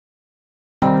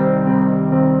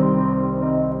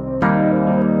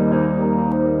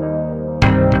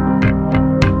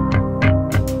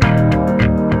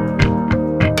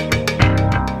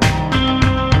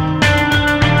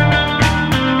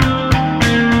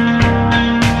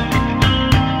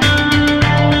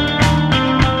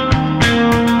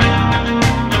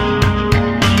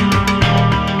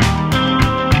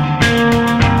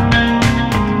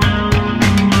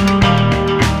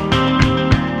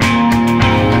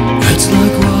Words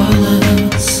like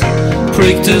violence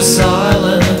break the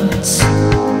silence,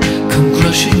 come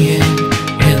crushing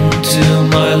into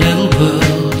my little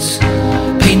world.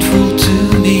 Painful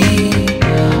to me,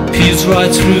 pierce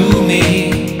right through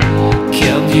me.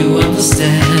 Can you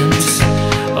understand?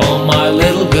 Oh, my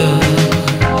little girl,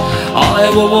 all I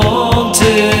ever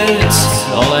wanted,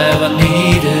 all I ever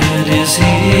needed is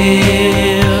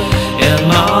here in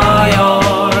my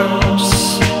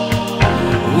arms.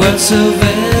 Words are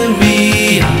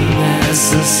very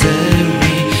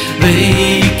unnecessary,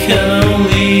 they can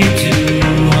only do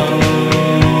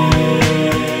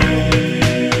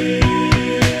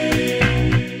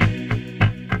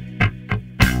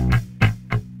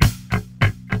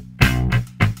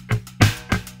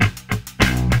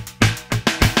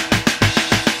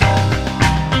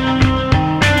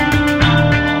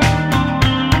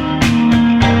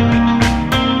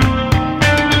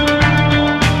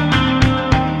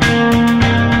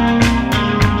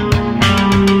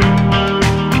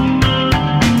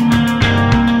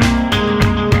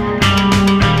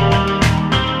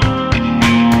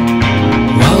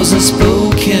Vows are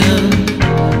spoken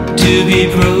to be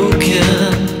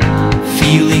broken,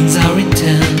 feelings are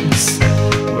intense,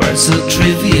 words are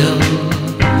trivial,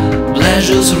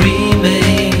 pleasures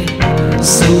remain,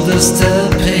 so does the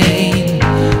pain.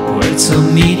 Words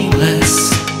are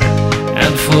meaningless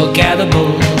and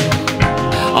forgettable.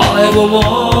 All I ever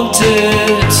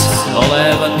wanted, all I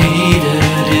ever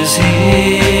needed is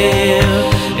here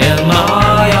in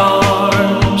my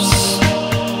arms.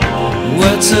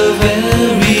 Words are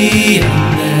very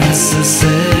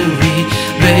unnecessary,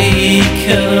 they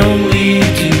can only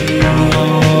do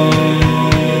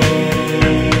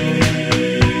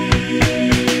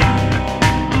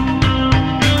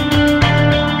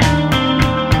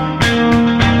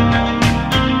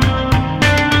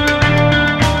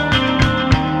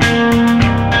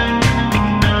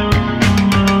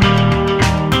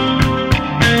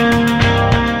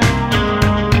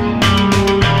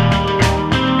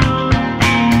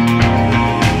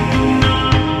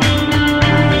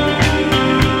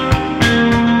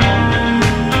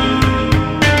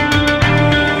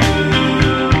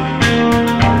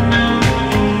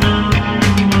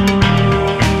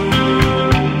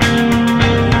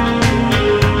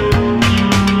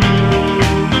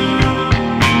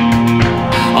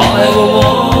All I ever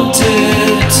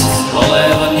wanted, all I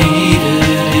ever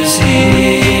needed is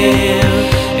here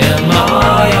in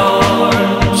my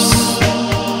arms.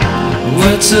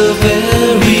 Words are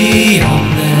very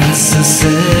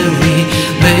unnecessary,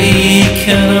 they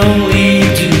can only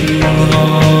do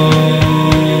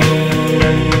harm.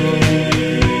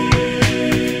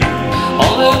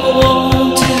 All I ever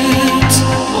wanted,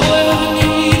 all I ever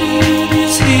needed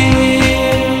is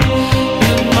here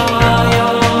in my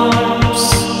arms.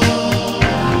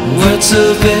 Words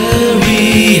are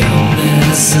very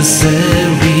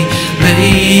unnecessary,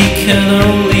 they can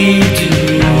only do